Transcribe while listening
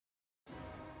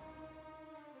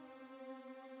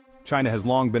China has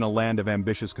long been a land of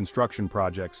ambitious construction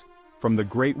projects. From the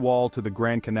Great Wall to the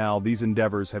Grand Canal, these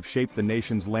endeavors have shaped the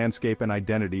nation's landscape and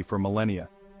identity for millennia.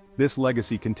 This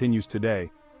legacy continues today,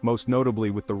 most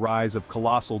notably with the rise of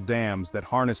colossal dams that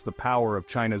harness the power of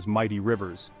China's mighty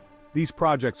rivers. These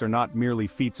projects are not merely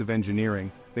feats of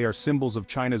engineering, they are symbols of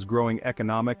China's growing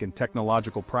economic and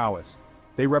technological prowess.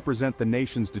 They represent the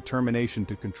nation's determination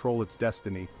to control its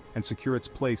destiny and secure its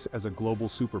place as a global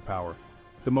superpower.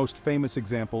 The most famous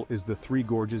example is the Three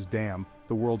Gorges Dam,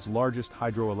 the world's largest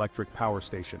hydroelectric power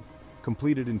station.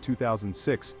 Completed in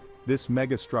 2006, this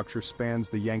megastructure spans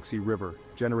the Yangtze River,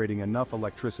 generating enough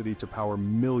electricity to power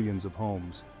millions of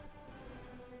homes.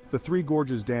 The Three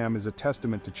Gorges Dam is a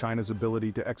testament to China's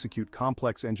ability to execute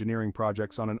complex engineering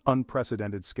projects on an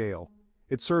unprecedented scale.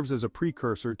 It serves as a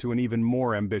precursor to an even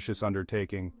more ambitious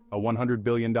undertaking, a $100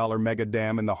 billion mega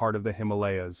dam in the heart of the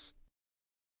Himalayas.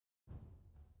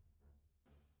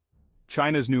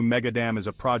 China's new mega dam is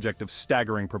a project of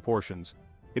staggering proportions.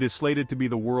 It is slated to be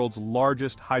the world's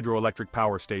largest hydroelectric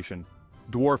power station,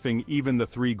 dwarfing even the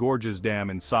Three Gorges Dam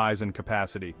in size and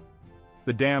capacity.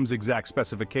 The dam's exact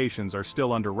specifications are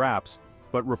still under wraps,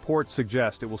 but reports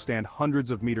suggest it will stand hundreds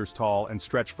of meters tall and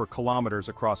stretch for kilometers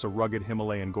across a rugged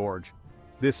Himalayan gorge.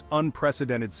 This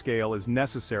unprecedented scale is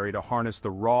necessary to harness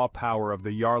the raw power of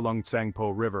the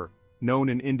Yarlung-Tsangpo River, known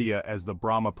in India as the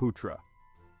Brahmaputra.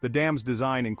 The dam's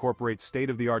design incorporates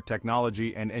state-of-the-art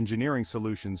technology and engineering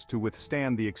solutions to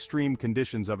withstand the extreme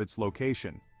conditions of its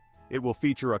location. It will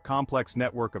feature a complex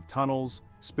network of tunnels,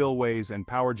 spillways, and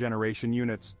power generation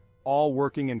units, all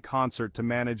working in concert to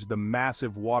manage the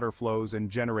massive water flows and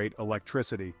generate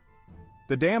electricity.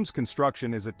 The dam's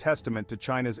construction is a testament to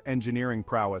China's engineering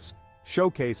prowess,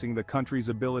 showcasing the country's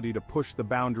ability to push the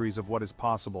boundaries of what is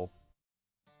possible.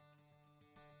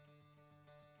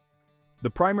 The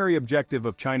primary objective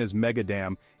of China's mega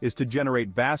dam is to generate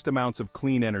vast amounts of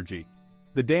clean energy.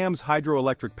 The dam's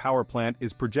hydroelectric power plant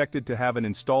is projected to have an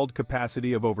installed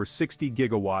capacity of over 60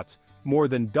 gigawatts, more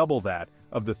than double that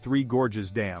of the Three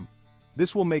Gorges Dam.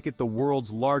 This will make it the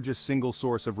world's largest single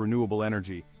source of renewable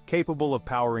energy, capable of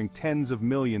powering tens of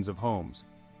millions of homes.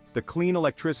 The clean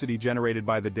electricity generated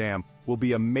by the dam will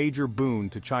be a major boon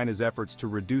to China's efforts to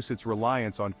reduce its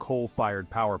reliance on coal-fired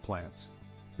power plants.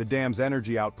 The dam's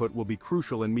energy output will be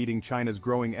crucial in meeting China's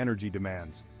growing energy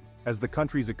demands. As the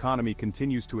country's economy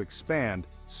continues to expand,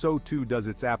 so too does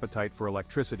its appetite for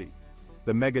electricity.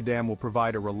 The mega dam will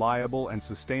provide a reliable and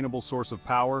sustainable source of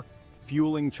power,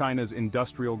 fueling China's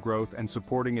industrial growth and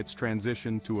supporting its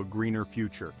transition to a greener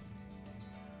future.